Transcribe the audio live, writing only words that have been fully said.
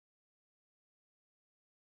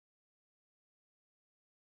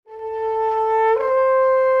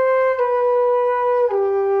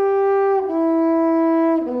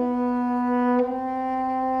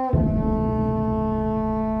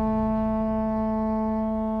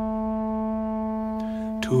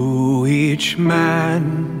To each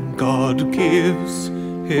man God gives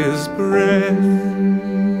his breath,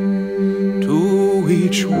 to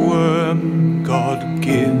each worm God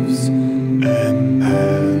gives a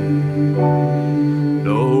man.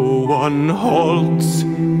 No one halts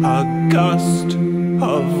a gust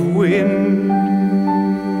of wind,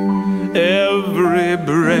 every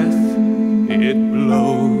breath it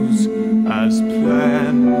blows as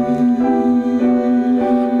planned.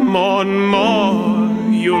 Mourn more,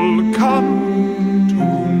 you'll come to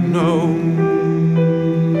know.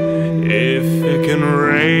 If it can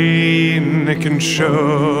rain, it can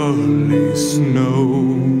surely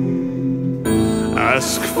snow.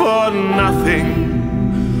 Ask for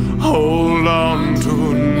nothing, hold on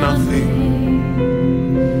to nothing,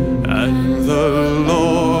 and the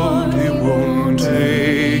Lord, He won't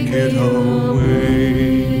take it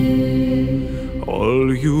away.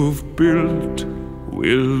 All you've built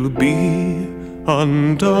will be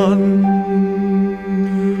undone.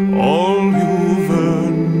 All you've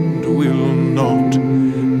earned will not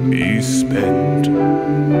be spent.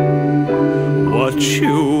 What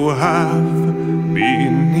you have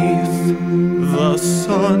beneath the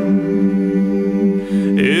sun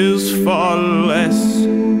is far less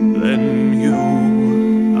than you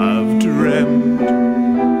have dreamt.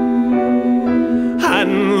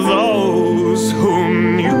 And those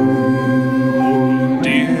whom you hold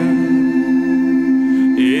dear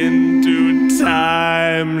into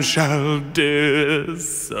time shall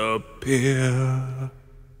disappear.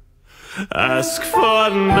 Ask for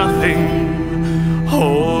nothing,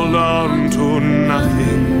 hold on to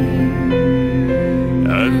nothing,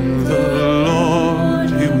 and the Lord,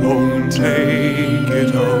 He won't take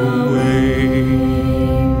it away.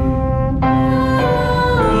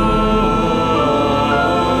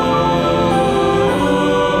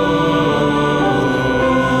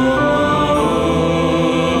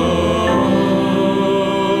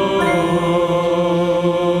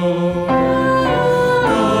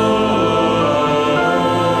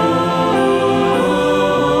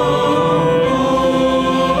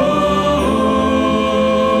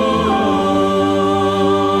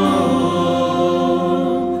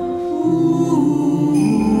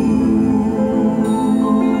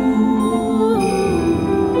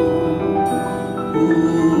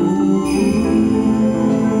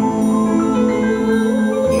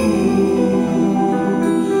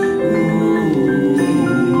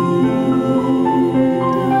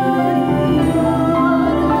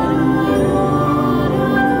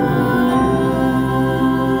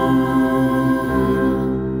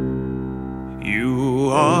 You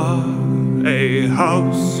are a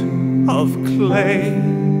house of clay.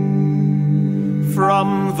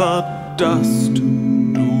 From the dust do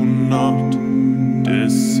not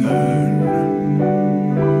discern.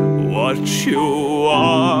 What you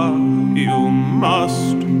are, you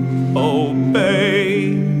must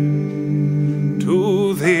obey.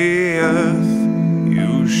 To the earth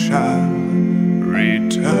you shall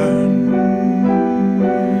return.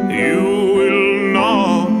 You will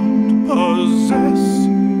not possess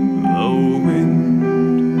the wind.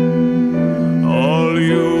 All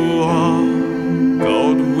you are,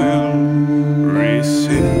 God will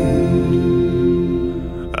rescind.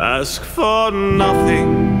 Ask for nothing,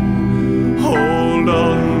 hold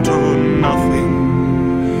on to nothing.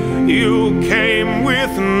 You came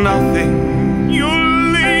with nothing,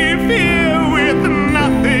 you'll leave here with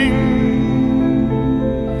nothing.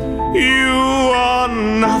 You are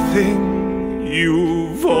nothing,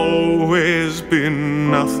 you've always been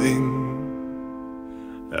nothing,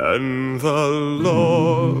 and the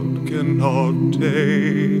Lord cannot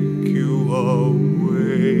take you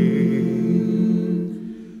away.